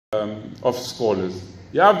of scholars.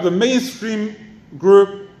 You have the mainstream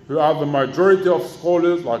group, who are the majority of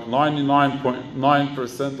scholars, like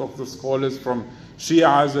 99.9% of the scholars from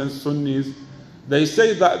Shias and Sunnis. They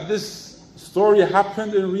say that this story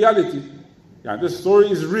happened in reality. Yeah, this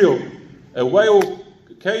story is real. A whale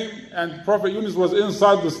came and Prophet Yunus was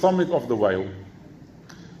inside the stomach of the whale.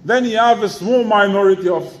 Then you have a small minority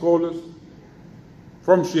of scholars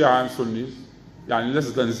from Shia and Sunnis,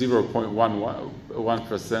 less than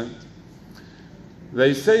 0.1%.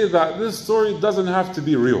 They say that this story doesn't have to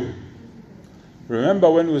be real. Remember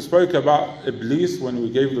when we spoke about Iblis, when we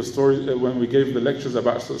gave the lectures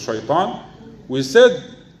about Shaitan, we said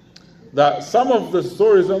that some of the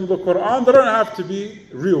stories in the Quran, they don't have to be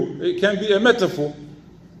real. It can be a metaphor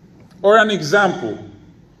or an example,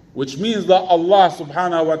 which means that Allah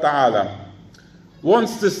subhanahu wa ta'ala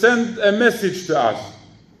wants to send a message to us.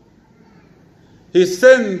 He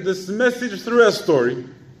sent this message through a story.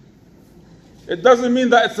 It doesn't mean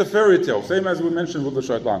that it's a fairy tale, same as we mentioned with the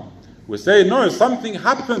Shaitan. We say, no, something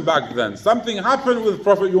happened back then. Something happened with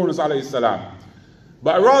Prophet Yunus alayhi salam.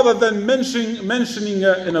 But rather than mentioning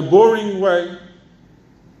it in a boring way,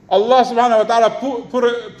 Allah subhanahu wa ta'ala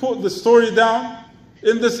put the story down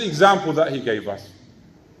in this example that He gave us.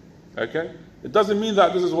 Okay? It doesn't mean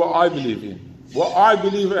that this is what I believe in. What I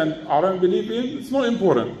believe and I don't believe in, it's not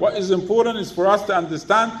important. What is important is for us to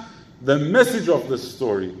understand the message of this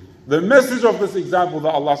story, the message of this example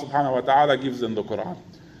that Allah subhanahu wa ta'ala gives in the Quran.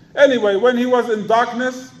 Anyway, when he was in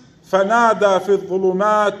darkness, فَنَادَى فِي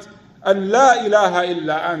الظُّلُمَاتِ أَنْ لَا إِلَهَ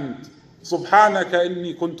إِلَّا أَنْتَ سُبْحَانَكَ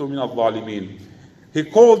إِنِّي كُنْتُ مِنَ الظَّالِمِينَ. He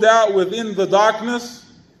called out within the darkness,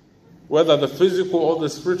 whether the physical or the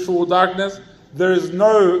spiritual darkness, there is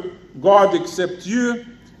no God except you.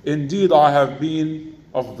 Indeed, I have been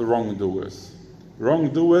of the wrongdoers.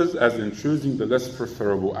 Wrongdoers as in choosing the less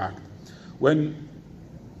preferable act. When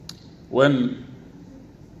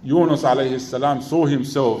Yunus alayhi salam saw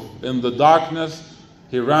himself in the darkness,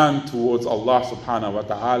 he ran towards Allah subhanahu wa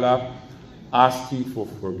ta'ala asking for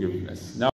forgiveness. Now